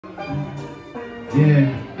Yeah.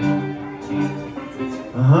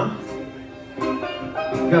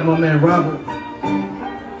 Got my man Robert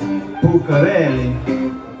Bucarelli.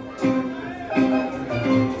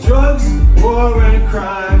 Drugs, war, and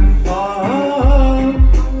crime. Oh,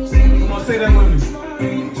 come on, say that with me.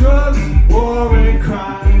 Drugs, war, and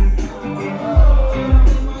crime.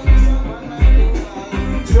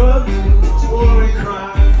 Drugs, war, and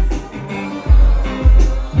crime.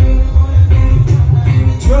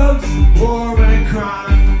 Drugs, war, and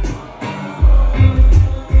crime.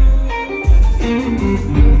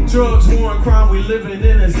 Drugs, war, and crime, we living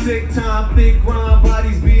in a sick time. Thick rhyme,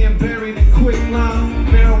 bodies being buried in quick lime.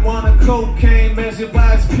 Marijuana, cocaine, measured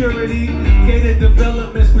by its purity. Gated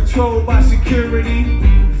developments patrolled by security.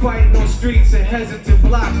 Fighting on streets and hesitant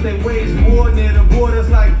blocks. They wage war near the borders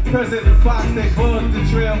like President Fox. They bug the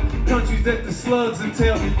trail, countries that the slugs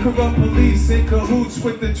entail. Corrupt police in cahoots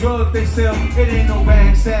with the drug they sell. It ain't no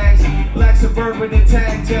rag sags, black suburban and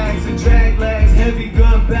tag tags and drag lags. Heavy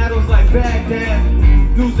gun battles like Baghdad.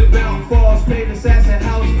 News about falls, paid assassin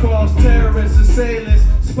house calls. Terrorists, assailants,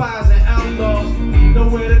 spies and outlaws.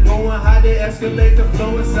 Nowhere to go and how they escalate the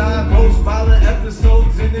flow inside. Most violent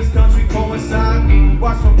episodes in this country coincide.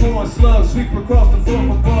 Watch for born slugs, sweep across the floor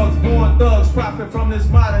for bugs. Born thugs, profit from this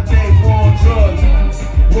modern day war on drugs.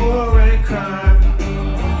 War and crime.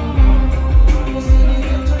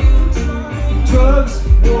 Drugs,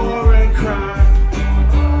 war and crime.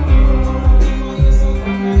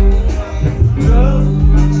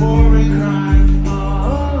 Drugs, war and crime.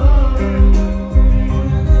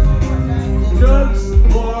 Drugs,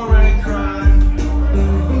 war and crime.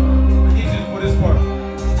 I need you for this part.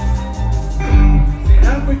 The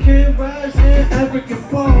African rise and African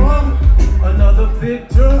fall. Another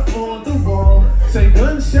victor on the wall. Say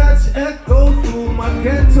gunshots echo through my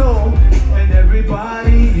ghetto, and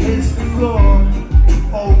everybody hits the floor.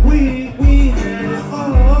 Oh, we had it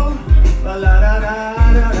all. La la la la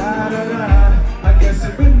la la la la. I guess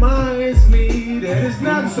it reminds me that it's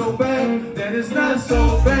not so bad. That it's not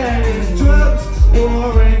so bad. It's drugs,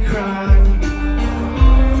 war, and crime.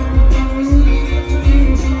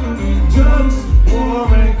 Drugs, war,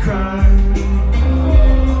 and crime.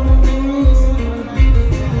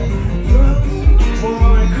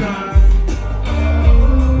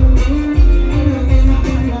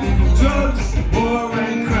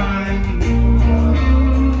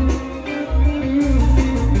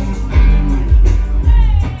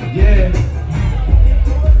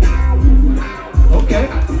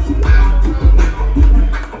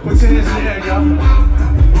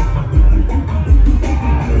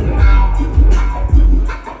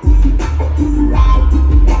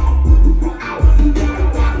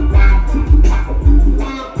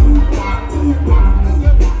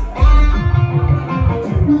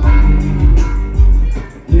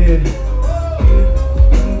 Yeah.